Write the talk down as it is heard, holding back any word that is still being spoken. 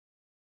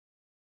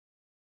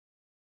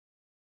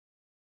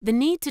The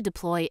need to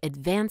deploy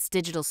advanced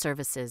digital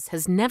services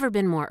has never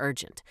been more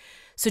urgent,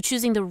 so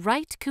choosing the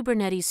right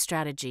Kubernetes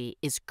strategy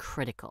is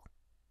critical.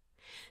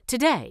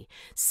 Today,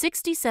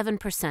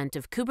 67%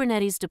 of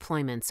Kubernetes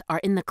deployments are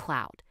in the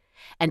cloud,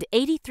 and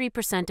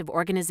 83% of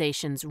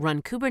organizations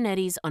run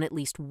Kubernetes on at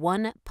least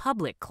one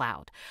public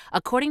cloud,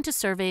 according to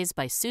surveys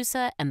by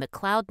SUSE and the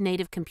Cloud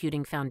Native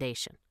Computing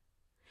Foundation.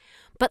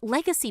 But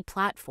legacy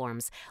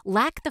platforms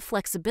lack the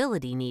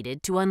flexibility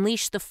needed to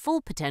unleash the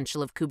full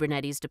potential of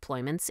Kubernetes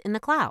deployments in the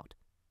cloud.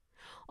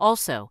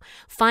 Also,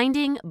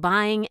 finding,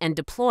 buying, and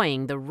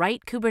deploying the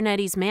right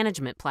Kubernetes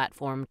management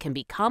platform can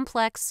be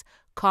complex,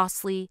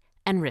 costly,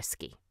 and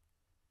risky.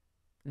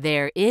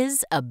 There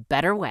is a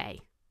better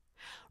way.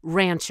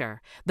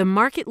 Rancher, the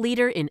market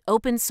leader in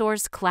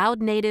open-source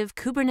cloud-native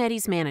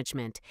Kubernetes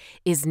management,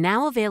 is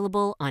now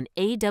available on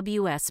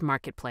AWS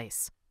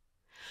Marketplace.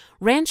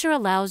 Rancher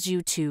allows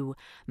you to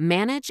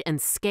manage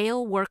and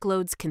scale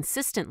workloads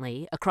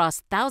consistently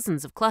across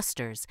thousands of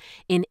clusters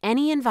in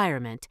any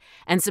environment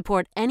and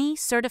support any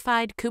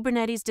certified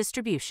Kubernetes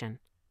distribution.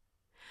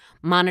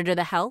 Monitor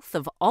the health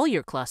of all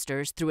your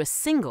clusters through a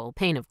single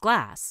pane of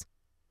glass.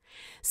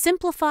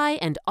 Simplify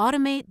and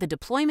automate the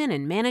deployment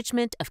and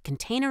management of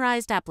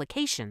containerized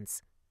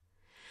applications.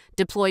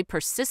 Deploy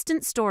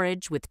persistent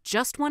storage with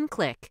just one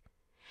click.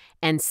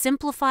 And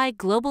simplify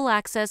global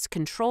access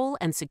control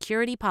and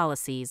security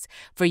policies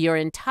for your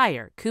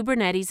entire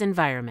Kubernetes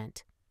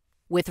environment.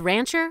 With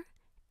Rancher,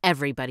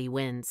 everybody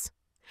wins.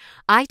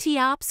 IT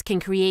ops can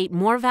create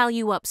more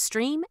value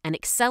upstream and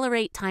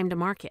accelerate time to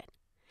market.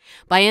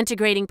 By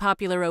integrating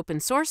popular open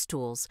source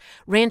tools,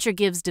 Rancher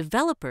gives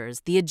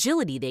developers the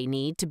agility they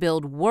need to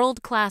build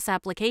world-class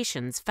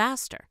applications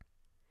faster.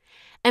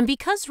 And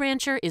because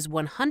Rancher is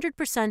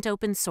 100%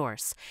 open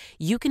source,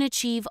 you can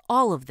achieve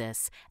all of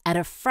this at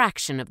a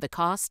fraction of the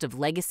cost of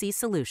legacy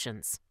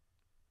solutions.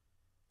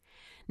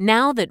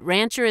 Now that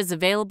Rancher is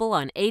available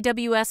on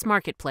AWS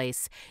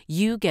Marketplace,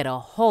 you get a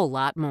whole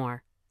lot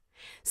more.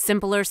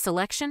 Simpler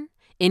selection,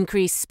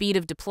 increased speed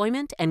of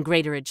deployment, and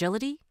greater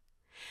agility.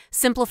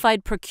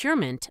 Simplified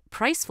procurement,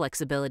 price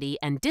flexibility,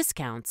 and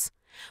discounts,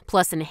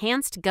 plus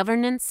enhanced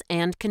governance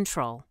and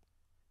control.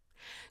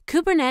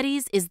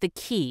 Kubernetes is the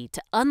key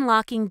to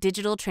unlocking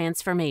digital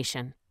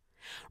transformation.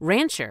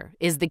 Rancher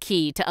is the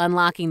key to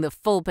unlocking the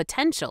full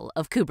potential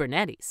of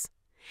Kubernetes.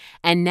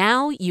 And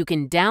now you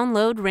can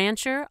download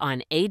Rancher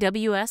on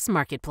AWS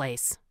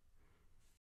Marketplace.